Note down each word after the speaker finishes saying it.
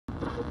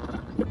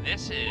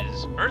This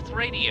is Earth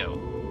Radio.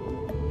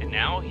 And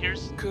now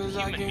here's Cause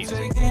I human can't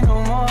music. take it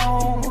no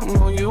more.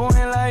 No, you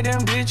ain't like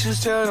them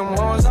bitches. Tell them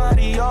ones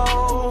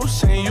adios.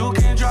 Say you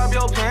can drop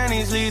your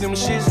panties, leave them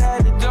shits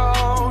at the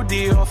door.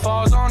 Dior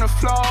falls on the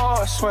floor.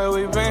 I swear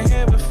we've been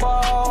here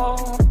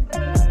before.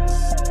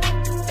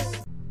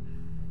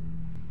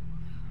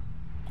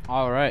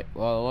 Alright,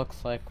 well, it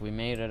looks like we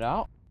made it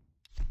out.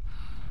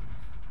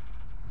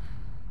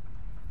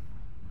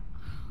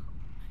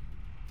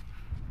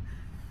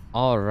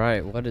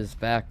 Alright, what is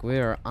back? We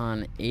are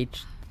on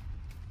HD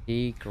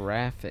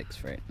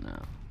graphics right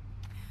now.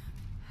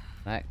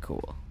 That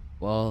cool.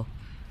 Well,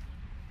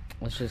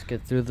 let's just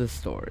get through the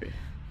story.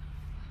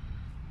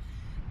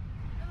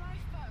 The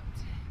lifeboat.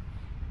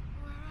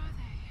 Where are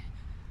they?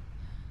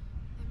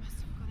 They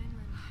must have gone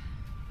inland.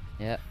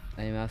 Yep,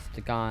 they must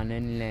have gone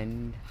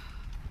inland.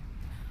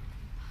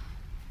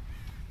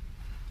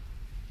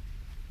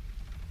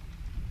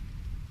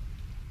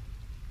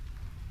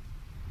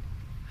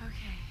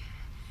 Okay,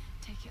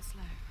 take it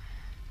slow.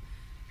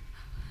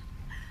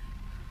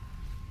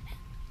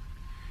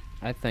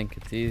 I think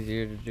it's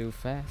easier to do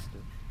faster.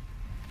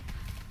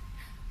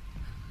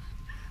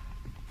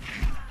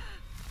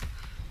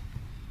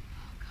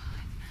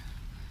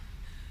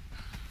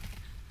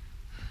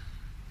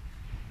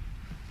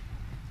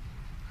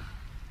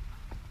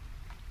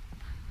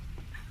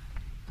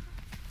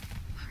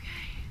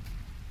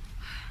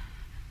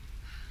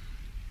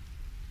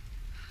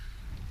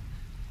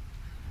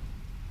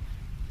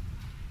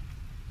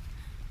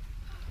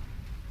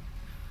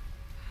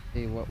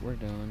 See what we're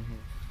doing here.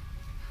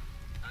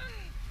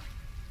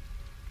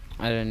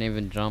 I didn't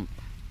even jump.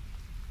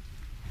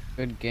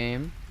 Good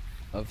game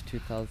of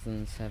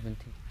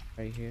 2017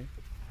 right here.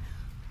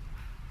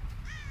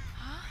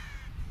 Huh?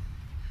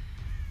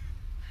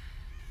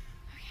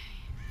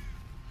 Okay.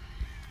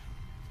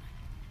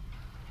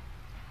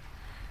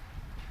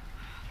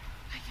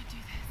 I can do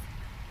this.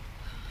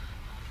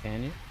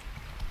 Can you?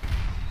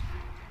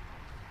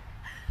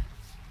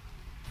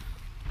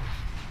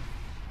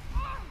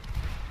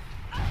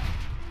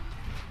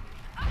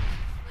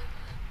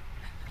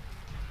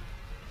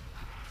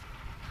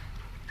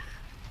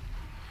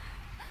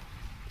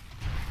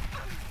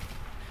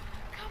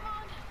 Come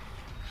on!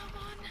 Come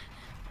on!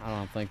 I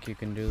don't think you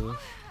can do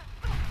this.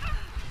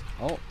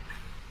 Oh,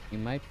 you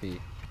might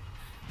be.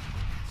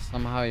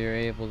 Somehow you're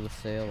able to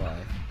stay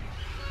alive.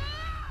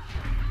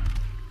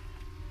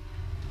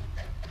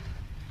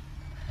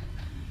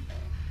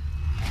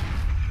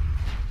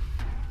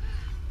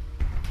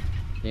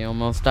 You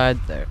almost died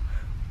there.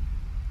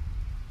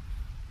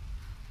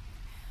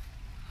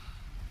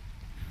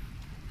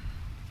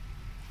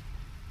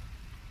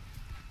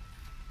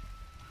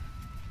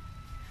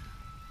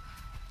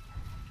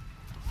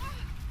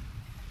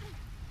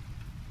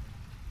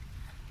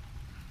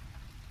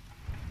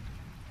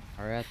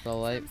 Are we at the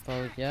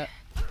lifeboat yet?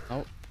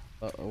 Nope.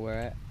 But we're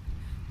at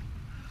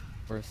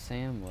where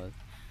Sam was.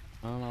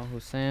 I don't know who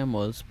Sam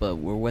was, but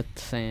we're with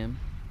Sam.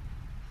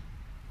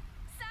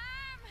 Sam!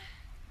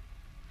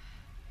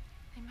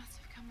 They must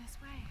have come this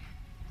way.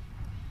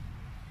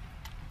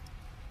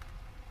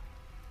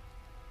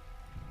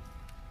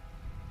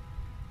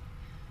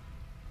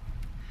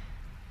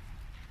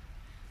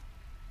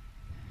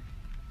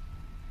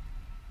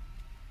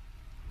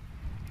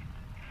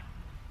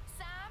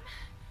 Sam?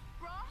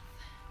 Roth?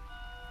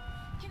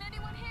 Can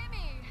anyone hear me?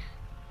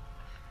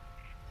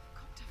 I've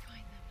got to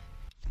find them.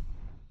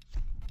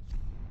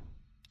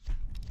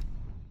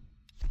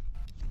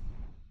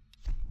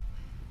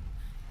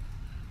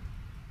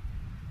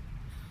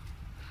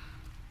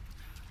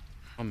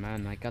 Oh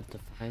man, I got to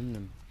find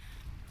them.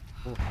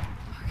 Oh. Okay.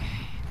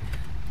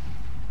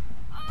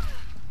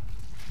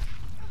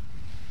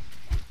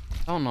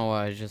 I don't know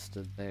what I just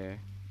did there,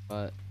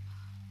 but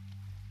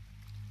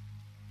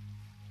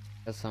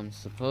guess I'm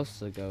supposed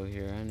to go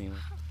here anyway.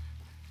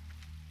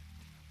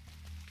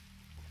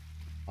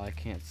 Oh, I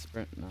can't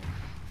sprint now.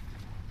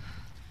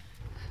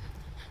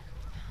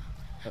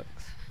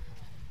 Hooks.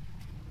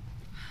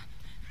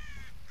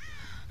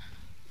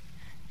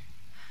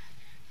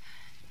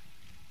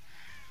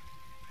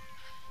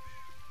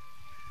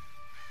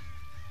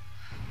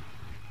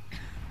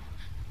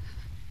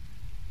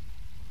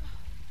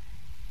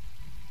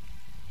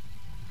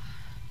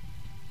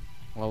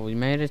 Well, we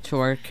made it to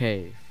our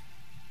cave.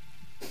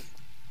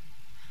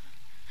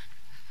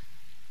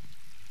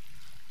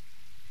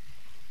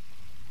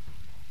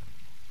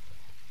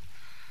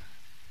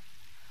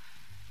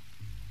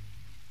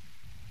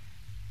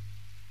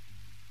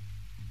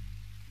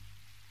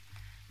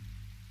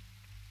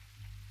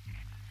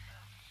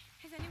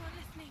 Is anyone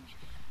listening?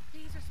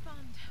 Please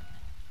respond.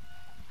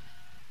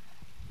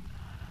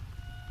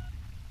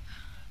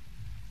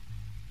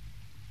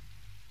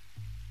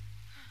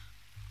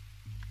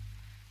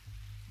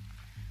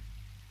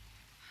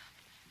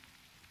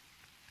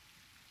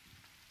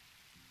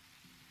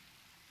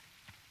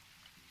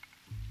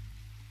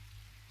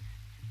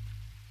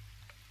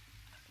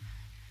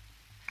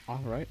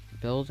 Alright,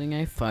 building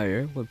a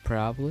fire would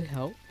probably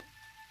help.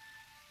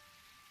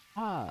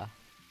 Ah.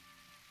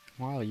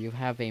 Wow, you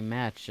have a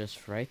match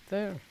just right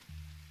there.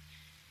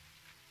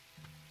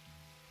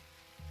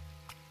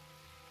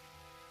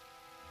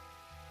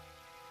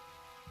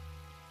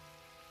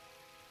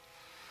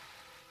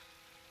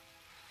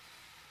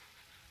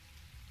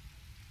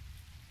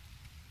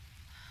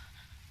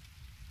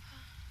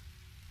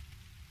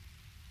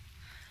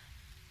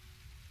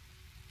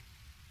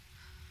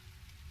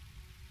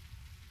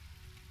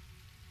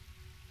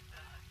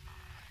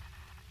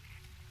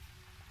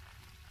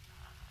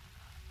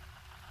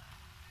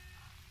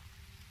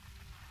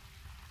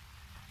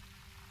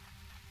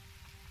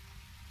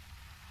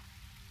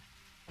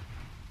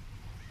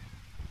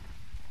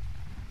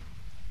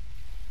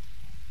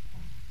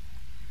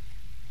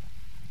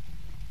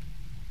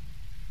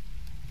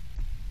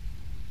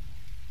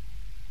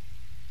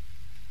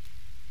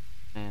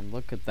 And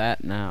look at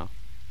that now.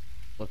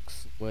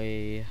 Looks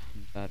way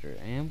better.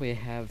 And we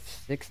have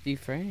 60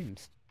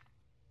 frames.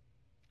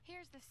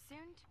 Here's the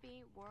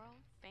soon-to-be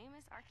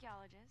world-famous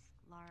archaeologist,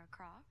 Lara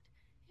Croft,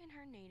 in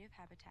her native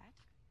habitat.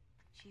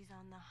 She's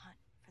on the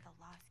hunt for the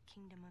lost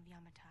kingdom of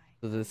Yamatai.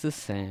 So this is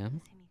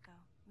Sam. Himiko,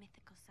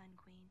 mythical sun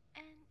queen,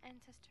 and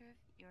ancestor of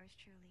yours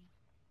truly.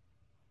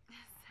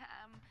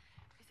 Sam,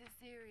 this is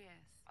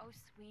serious. Oh,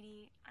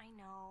 sweetie, I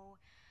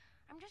know.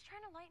 I'm just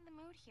trying to lighten the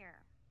mood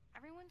here.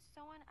 Everyone's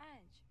so on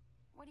edge.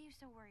 What are you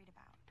so worried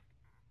about?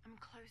 I'm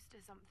close to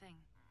something.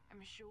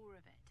 I'm sure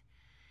of it.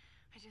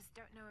 I just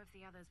don't know if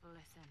the others will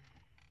listen.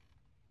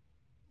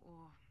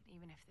 Or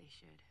even if they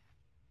should.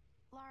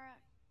 Lara,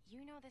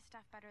 you know this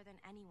stuff better than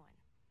anyone.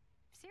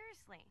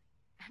 Seriously,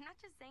 I'm not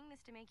just saying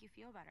this to make you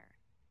feel better.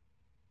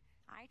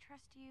 I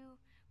trust you.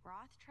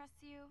 Roth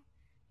trusts you.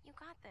 You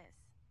got this.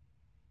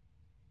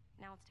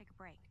 Now let's take a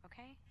break,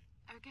 okay?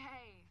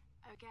 Okay.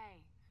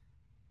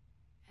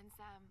 And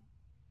Sam,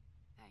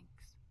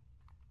 thanks.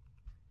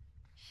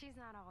 She's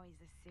not always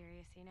this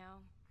serious, you know?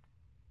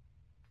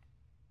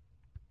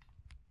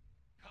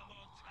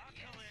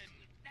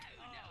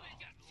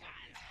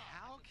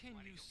 How can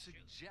you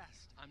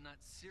suggest I'm not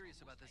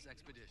serious about this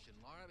expedition,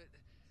 Lara?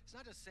 It's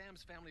not just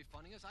Sam's family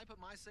funding us. I put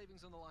my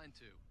savings on the line,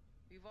 too.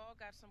 We've all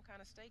got some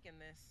kind of stake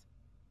in this.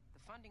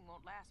 The funding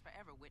won't last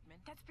forever, Whitman.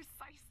 That's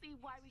precisely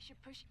why we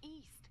should push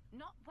east,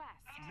 not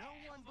west. No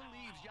one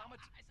believes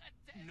Yamatai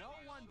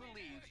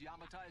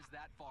is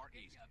that far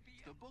east.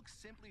 The books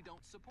simply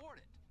don't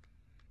support it.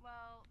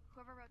 Well,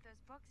 whoever wrote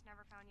those books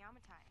never found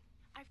Yamatai.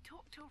 I've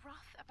talked to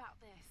Roth about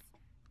this.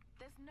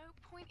 There's no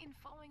point in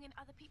following in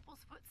other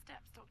people's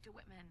footsteps, Dr.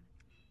 Whitman.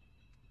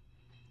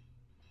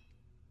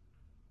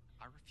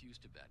 I refuse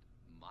to bet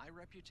my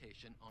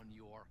reputation on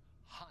your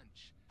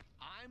hunch.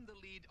 I'm the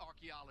lead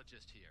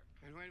archaeologist here.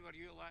 And when were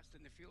you last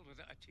in the field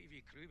without a TV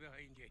crew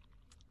behind you?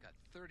 Got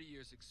 30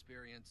 years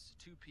experience,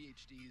 2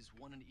 PhDs,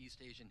 1 in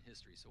East Asian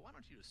history. So why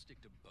don't you just stick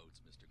to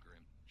boats, Mr.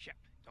 Grimm?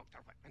 Ship, Dr.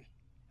 Whitman.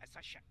 It's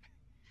a ship.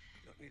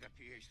 Don't need a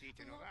PhD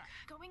to know Look, that.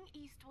 going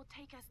east will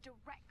take us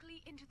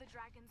directly into the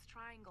Dragon's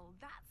Triangle.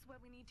 That's where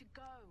we need to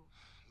go.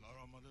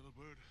 Lara, my little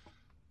bird.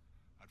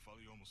 I'd follow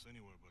you almost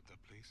anywhere, but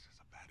that place has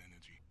a bad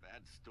energy.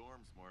 Bad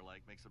storms, more like.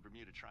 Makes the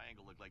Bermuda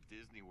Triangle look like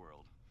Disney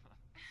World.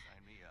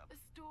 Sign me up.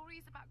 The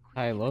stories about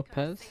Hi, Queen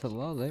Lopez. Yumiko's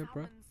Hello ancient there,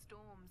 bro. summon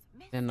storms.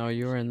 Didn't know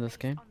you were in this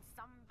Myths game. on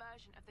some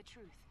version of the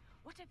truth.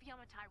 What if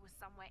Yamatai was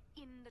somewhere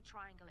in the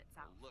triangle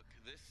itself? Look,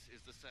 this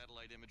is the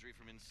satellite imagery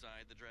from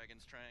inside the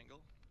Dragon's Triangle.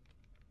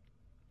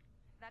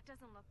 That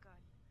doesn't look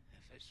good. If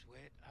it's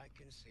wet, I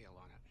can sail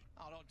on it.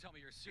 Oh, don't tell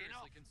me you're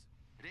seriously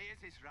Reyes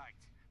is right.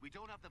 We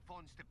don't have the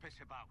funds to piss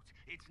about.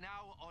 It's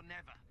now or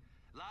never.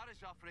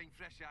 Lara's offering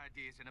fresh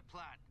ideas and a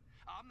plan.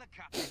 I'm the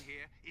captain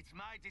here. It's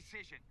my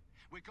decision.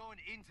 We're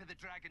going into the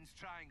Dragon's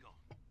Triangle.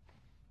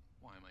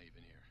 Why am I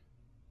even here?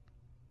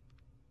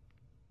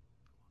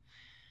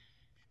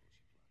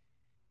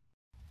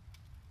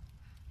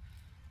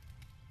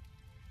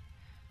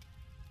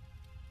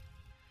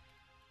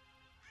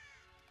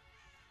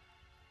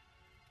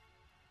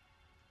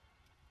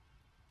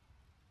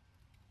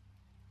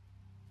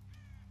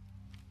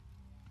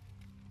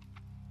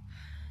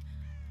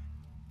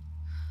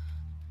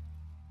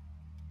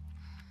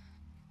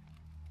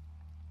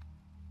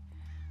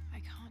 I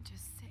can't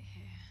just sit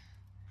here.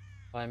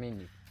 Well, I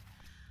mean,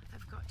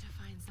 I've got to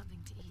find something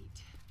to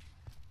eat.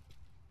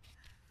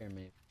 here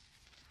maybe.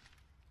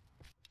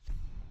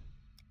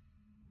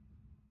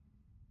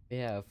 We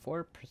have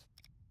 4%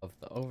 of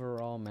the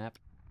overall map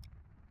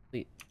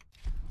complete.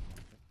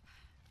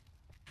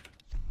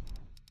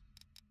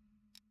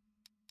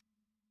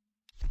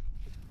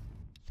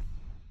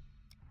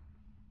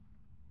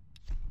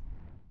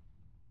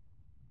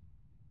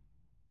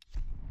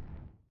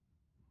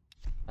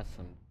 That's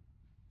some.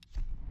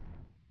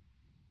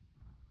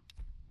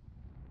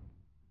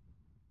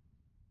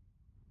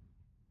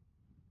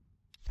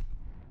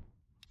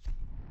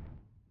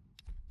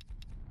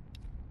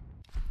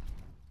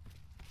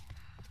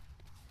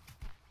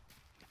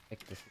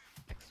 Like this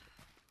extra.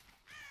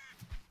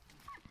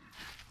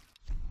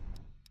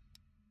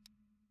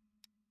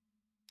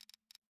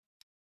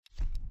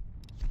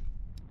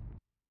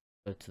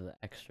 Go to the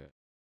extra.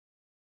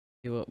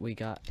 See what we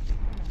got.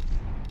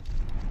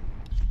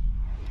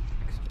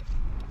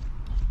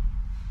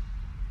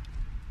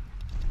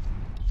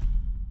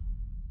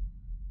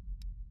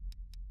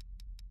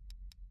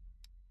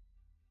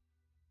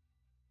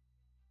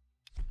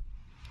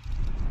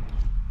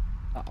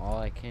 all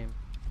I came.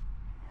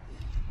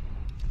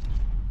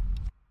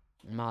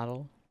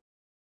 Model.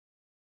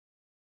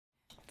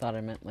 Thought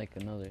I meant like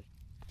another.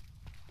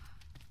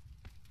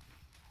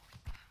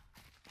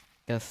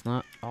 Guess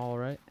not.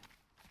 Alright.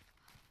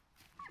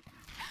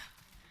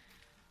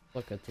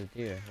 Look at the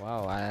deer.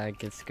 Wow, I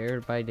get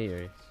scared by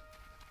deers.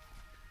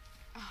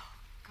 Oh,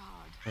 God.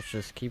 Let's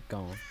just keep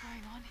going. What's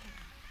going on here?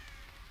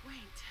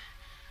 Wait.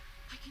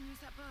 I can use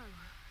that bow.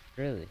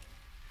 Really?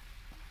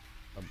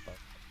 A bow.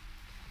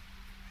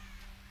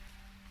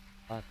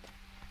 What?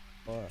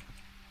 For?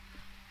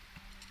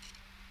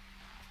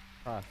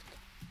 Craft.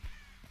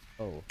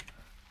 Oh.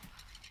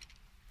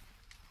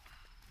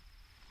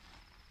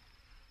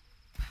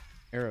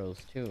 Arrows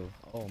too.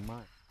 Oh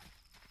my.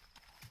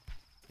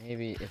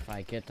 Maybe if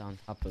I get on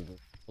top of the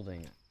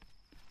building,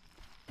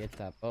 get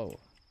that bow.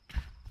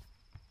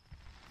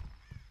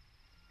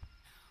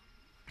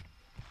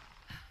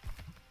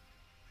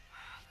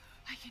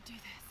 I can do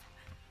this.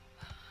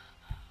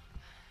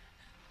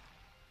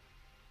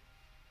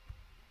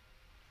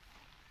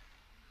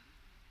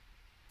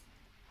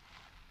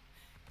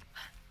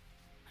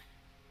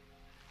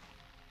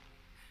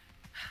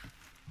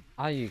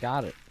 Ah, you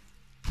got it.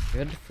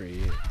 Good for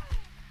you.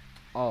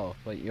 Oh,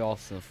 but you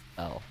also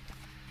fell.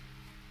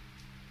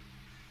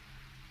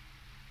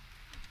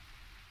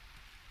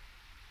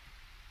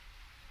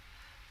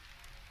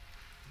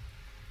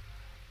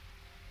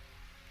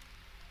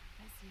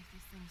 Let's see if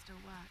this thing still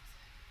works.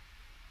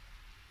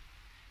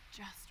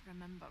 Just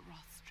remember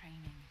Roth's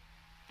training.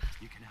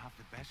 You can have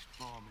the best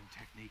form and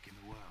technique in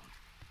the world,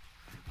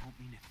 but it won't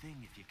mean a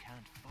thing if you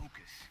can't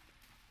focus.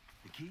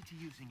 The key to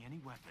using any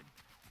weapon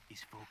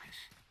is focus.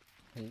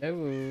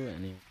 Hello,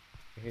 any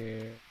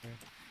here?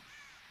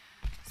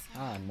 So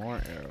Ah, more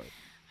arrows.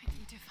 I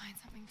need to find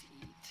something to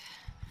eat.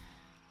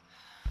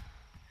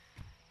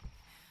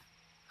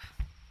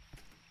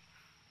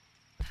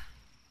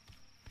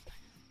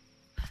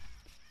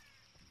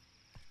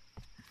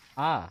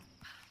 Ah,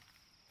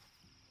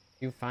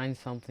 you find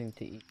something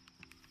to eat.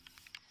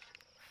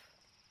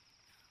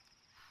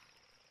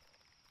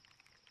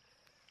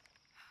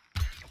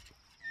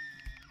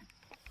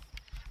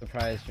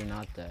 Surprised you're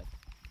not dead.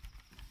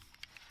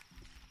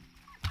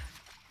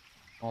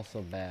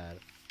 Also bad.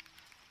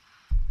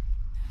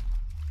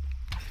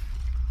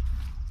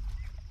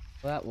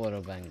 That would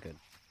have been good.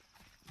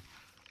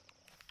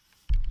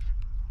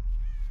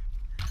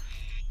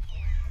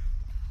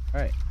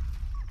 Alright.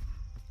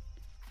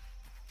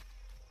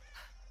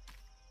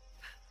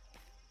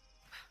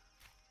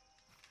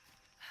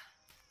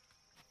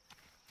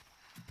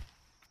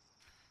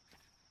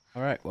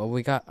 Alright, well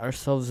we got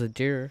ourselves a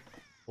deer,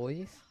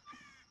 boys.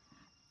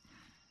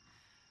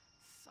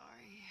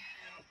 Sorry.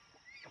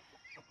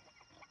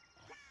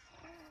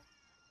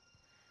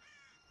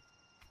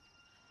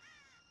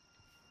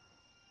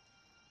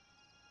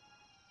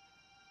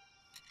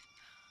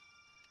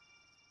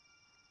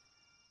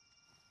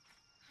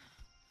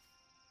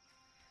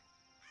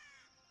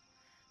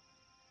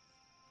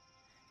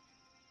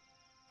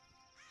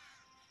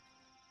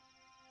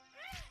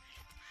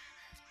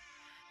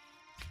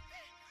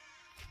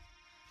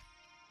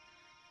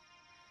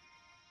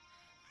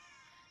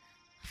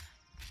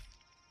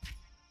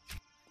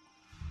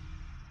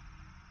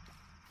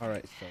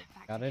 Alright, so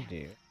got a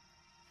deer.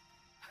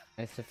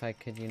 Nice if I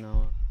could, you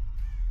know.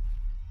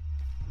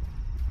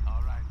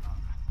 Alright,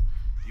 Lara.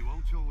 You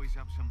won't always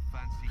have some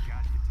fancy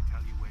gadget to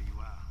tell you where you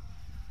are.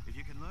 If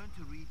you can learn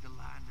to read the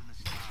land and the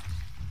stars,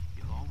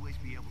 you'll always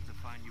be able to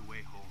find your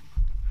way home.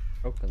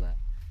 Chocolate.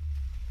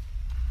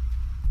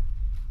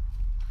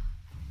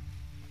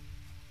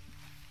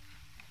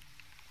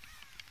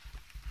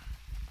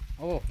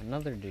 Oh,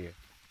 another deer.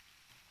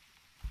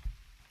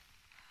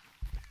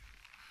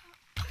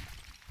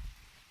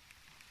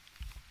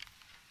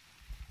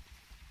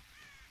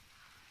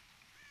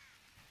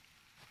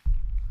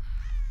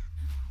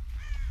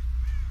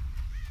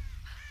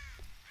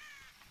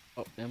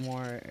 Oh, and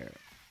more arrows.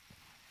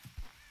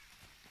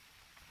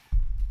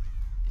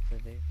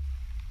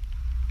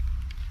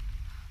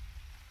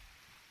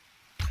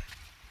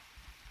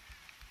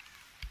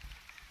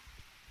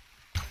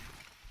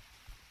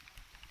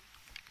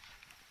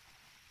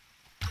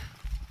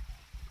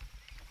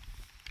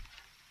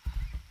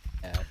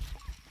 Yeah.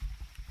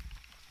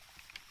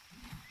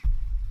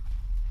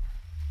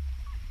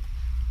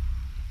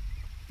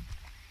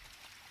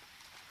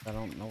 I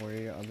don't know where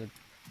your other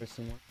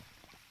person went.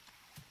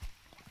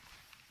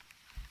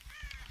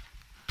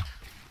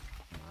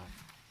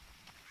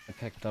 I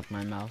picked up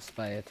my mouse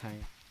by a tiny.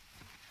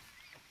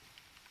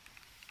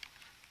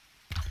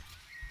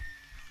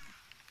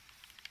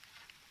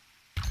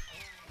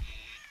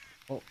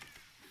 Oh.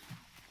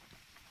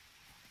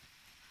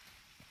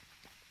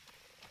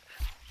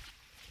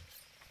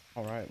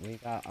 Alright, we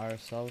got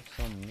ourselves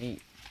some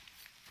meat.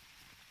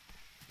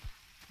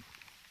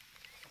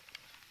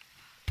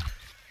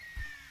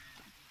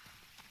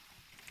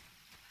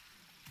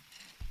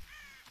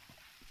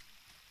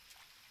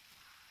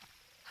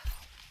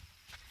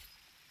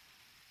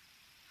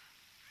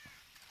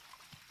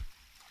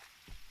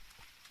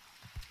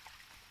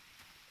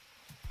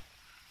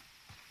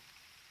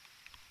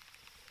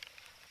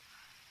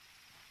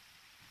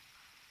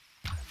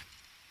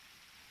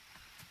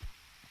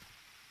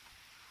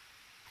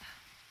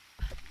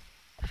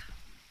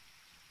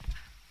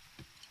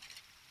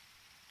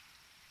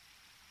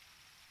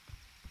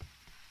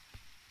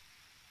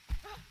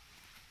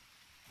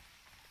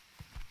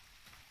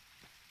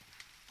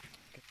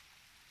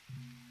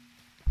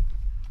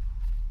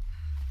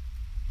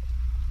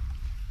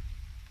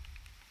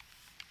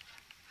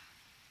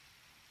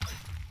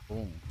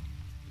 Boom.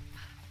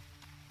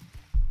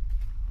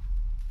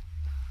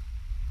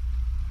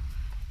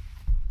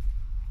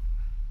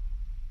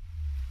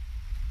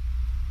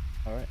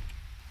 All right.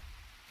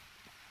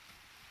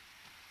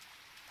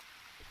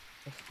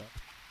 Let's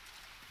start.